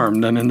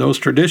transformed. And in those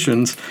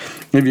traditions,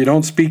 if you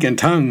don't speak in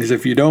tongues,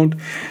 if you don't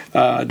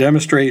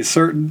demonstrate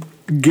certain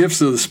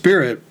gifts of the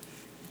Spirit,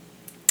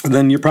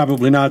 then you're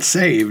probably not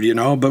saved,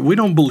 But we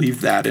don't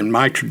believe that in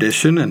my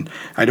tradition, and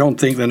I don't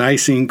think the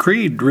Nicene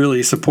Creed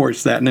really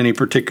supports that in any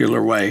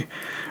particular way.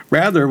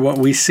 Rather, what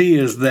we see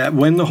is that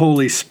when the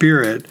Holy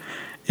Spirit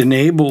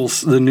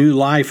enables the new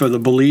life of the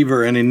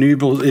believer and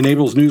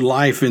enables new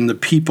life in the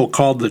people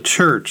called the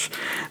church,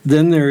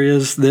 then there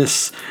is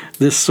this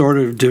sort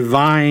of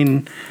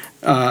divine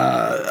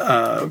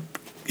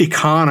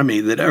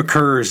economy that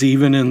occurs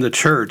even in the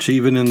church,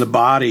 even in the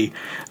body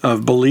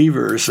of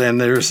believers.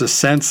 And there's a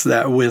sense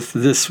that with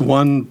this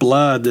one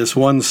blood, this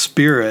one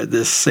Spirit,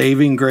 this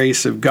saving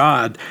grace of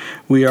God,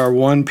 we are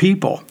one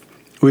people.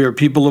 We are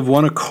people of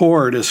one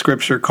accord, as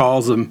Scripture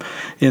calls them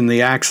in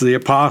the Acts of the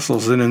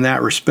Apostles. And in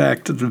that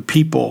respect, the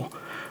people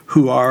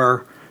who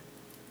are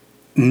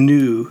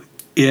new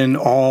in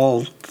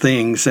all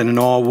things and in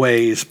all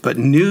ways, but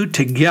new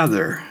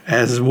together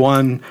as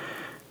one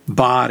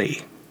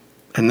body.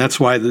 And that's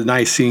why the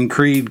Nicene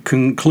Creed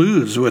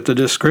concludes with the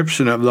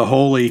description of the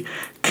Holy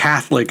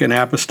Catholic and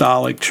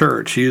Apostolic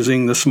Church,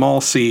 using the small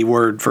c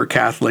word for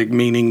Catholic,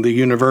 meaning the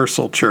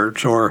universal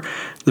church or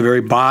the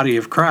very body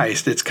of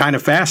Christ. It's kind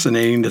of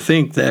fascinating to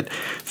think that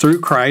through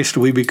Christ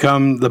we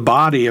become the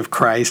body of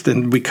Christ,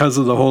 and because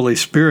of the Holy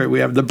Spirit we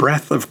have the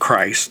breath of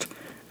Christ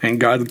and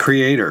God the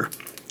Creator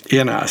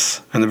in us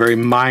and the very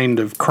mind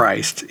of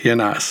Christ in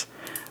us.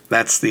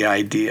 That's the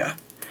idea.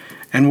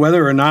 And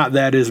whether or not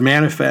that is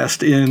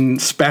manifest in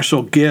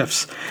special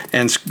gifts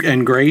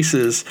and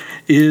graces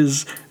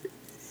is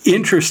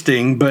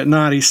interesting, but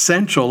not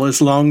essential, as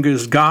long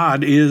as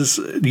God is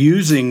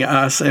using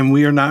us and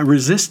we are not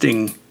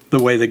resisting the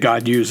way that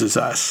God uses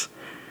us.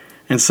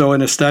 And so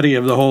in a study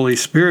of the Holy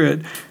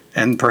Spirit,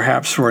 and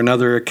perhaps for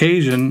another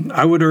occasion,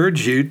 I would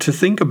urge you to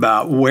think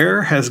about,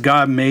 where has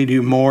God made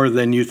you more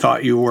than you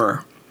thought you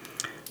were?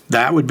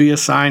 That would be a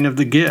sign of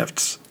the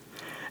gifts.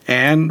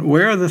 And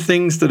where are the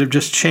things that have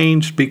just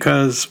changed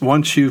because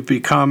once you've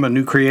become a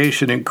new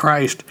creation in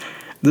Christ,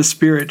 the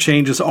Spirit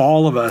changes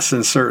all of us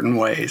in certain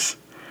ways?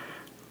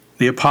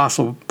 The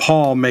Apostle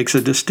Paul makes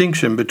a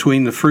distinction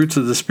between the fruits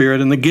of the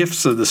Spirit and the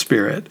gifts of the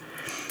Spirit.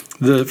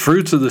 The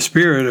fruits of the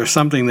Spirit are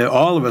something that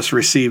all of us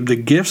receive. The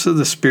gifts of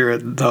the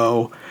Spirit,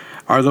 though,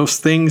 are those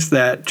things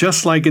that,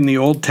 just like in the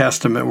Old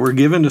Testament, were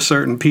given to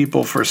certain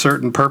people for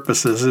certain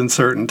purposes in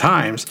certain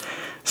times.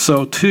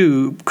 So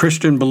too,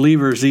 Christian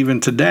believers even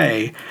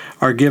today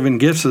are given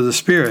gifts of the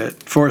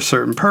Spirit for a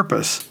certain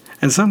purpose,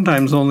 and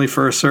sometimes only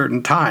for a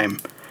certain time.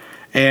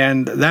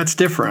 And that's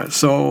different.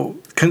 So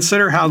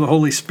consider how the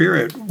Holy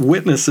Spirit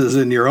witnesses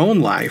in your own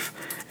life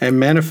and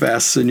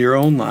manifests in your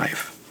own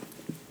life.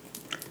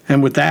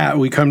 And with that,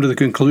 we come to the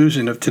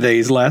conclusion of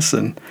today's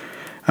lesson.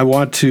 I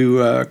want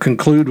to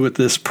conclude with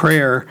this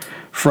prayer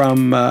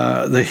from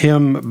the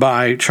hymn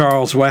by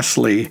Charles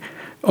Wesley,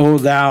 O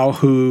Thou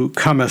who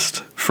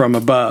comest from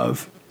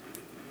above.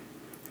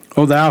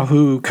 O Thou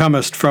who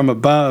comest from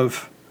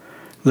above,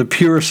 the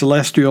pure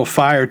celestial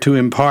fire to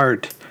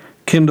impart,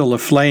 kindle a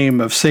flame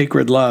of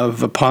sacred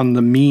love upon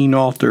the mean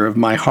altar of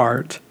my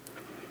heart.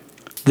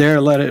 There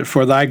let it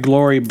for thy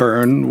glory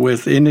burn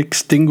with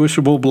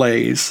inextinguishable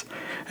blaze,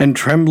 and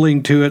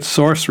trembling to its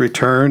source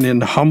return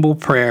in humble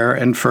prayer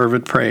and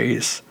fervent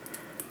praise.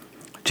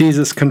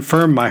 Jesus,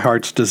 confirm my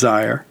heart's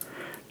desire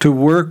to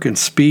work and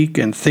speak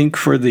and think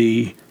for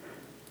thee.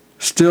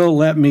 Still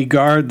let me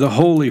guard the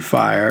holy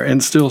fire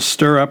and still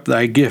stir up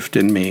thy gift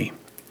in me.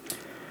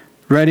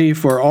 Ready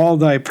for all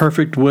thy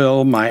perfect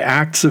will, my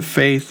acts of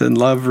faith and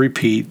love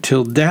repeat,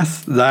 till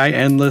death thy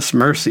endless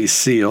mercy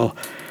seal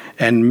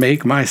and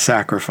make my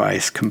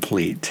sacrifice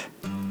complete.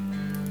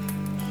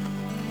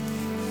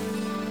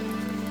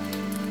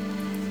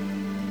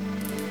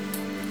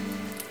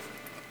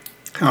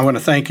 I want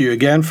to thank you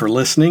again for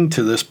listening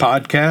to this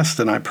podcast,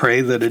 and I pray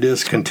that it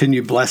is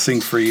continued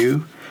blessing for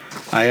you.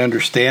 I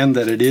understand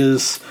that it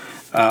is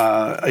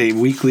a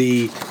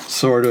weekly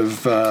sort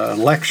of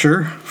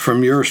lecture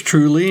from yours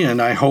truly,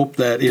 and I hope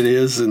that it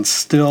is and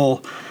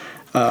still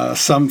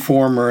some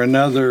form or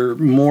another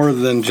more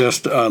than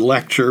just a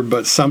lecture,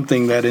 but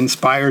something that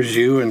inspires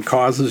you and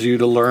causes you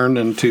to learn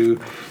and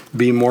to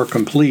be more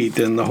complete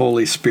in the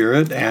Holy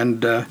Spirit,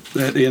 and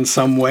that in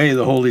some way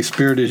the Holy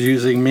Spirit is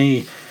using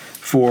me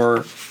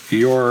for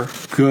your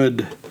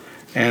good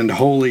and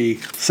holy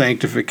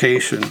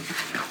sanctification.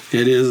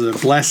 It is a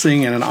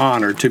blessing and an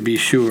honor, to be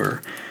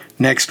sure.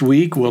 Next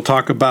week, we'll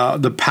talk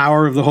about the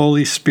power of the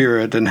Holy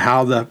Spirit and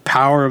how the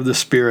power of the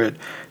Spirit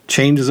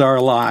changes our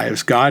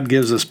lives. God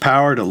gives us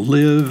power to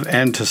live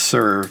and to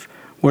serve.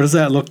 What does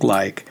that look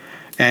like?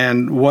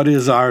 And what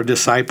is our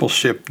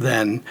discipleship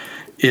then,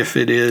 if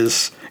it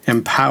is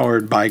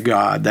empowered by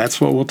God? That's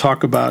what we'll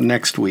talk about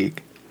next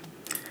week.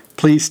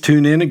 Please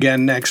tune in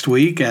again next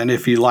week, and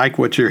if you like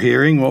what you're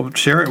hearing, well,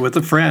 share it with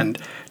a friend.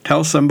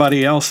 Tell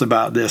somebody else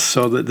about this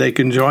so that they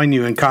can join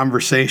you in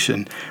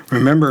conversation.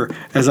 Remember,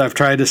 as I've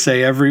tried to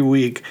say every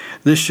week,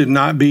 this should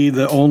not be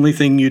the only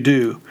thing you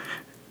do.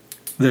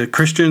 The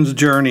Christian's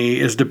journey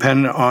is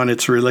dependent on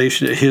his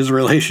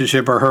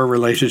relationship or her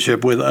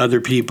relationship with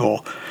other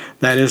people.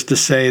 That is to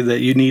say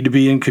that you need to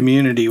be in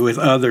community with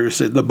others,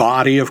 the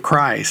body of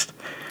Christ.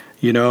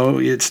 You know,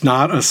 it's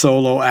not a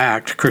solo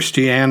act.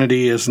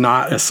 Christianity is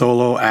not a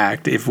solo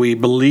act. If we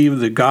believe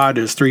that God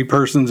is three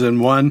persons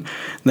in one,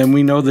 then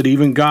we know that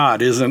even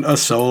God isn't a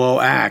solo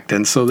act,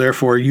 and so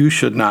therefore you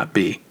should not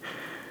be.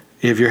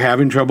 If you're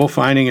having trouble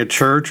finding a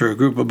church or a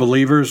group of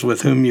believers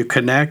with whom you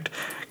connect,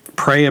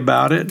 pray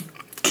about it.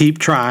 Keep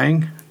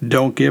trying.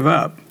 Don't give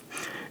up.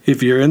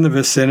 If you're in the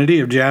vicinity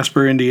of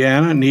Jasper,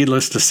 Indiana,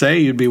 needless to say,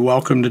 you'd be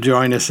welcome to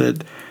join us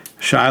at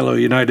Shiloh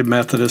United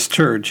Methodist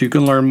Church. You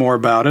can learn more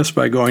about us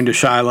by going to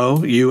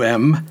Shiloh,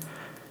 U-M,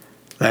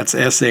 that's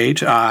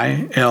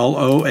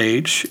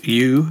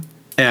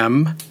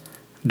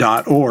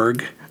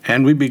SHILOHUM.org,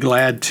 and we'd be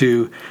glad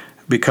to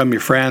become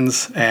your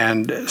friends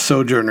and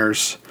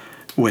sojourners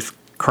with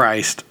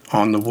Christ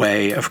on the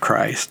way of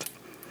Christ.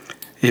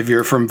 If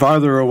you're from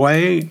farther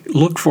away,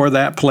 look for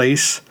that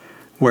place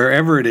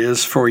wherever it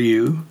is for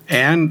you,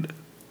 and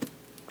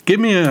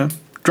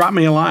drop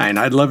me a line.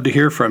 I'd love to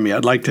hear from you.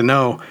 I'd like to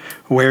know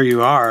where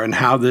you are and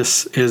how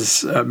this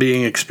is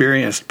being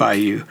experienced by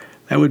you.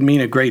 That would mean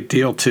a great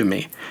deal to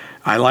me.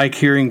 I like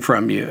hearing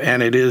from you,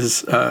 and it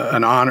is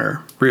an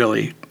honor,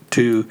 really,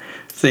 to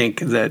think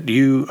that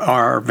you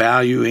are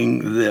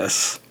valuing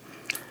this.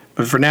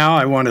 But for now,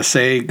 I want to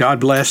say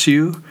God bless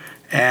you,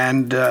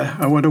 and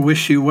I want to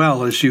wish you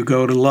well as you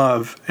go to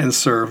love and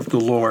serve the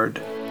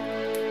Lord.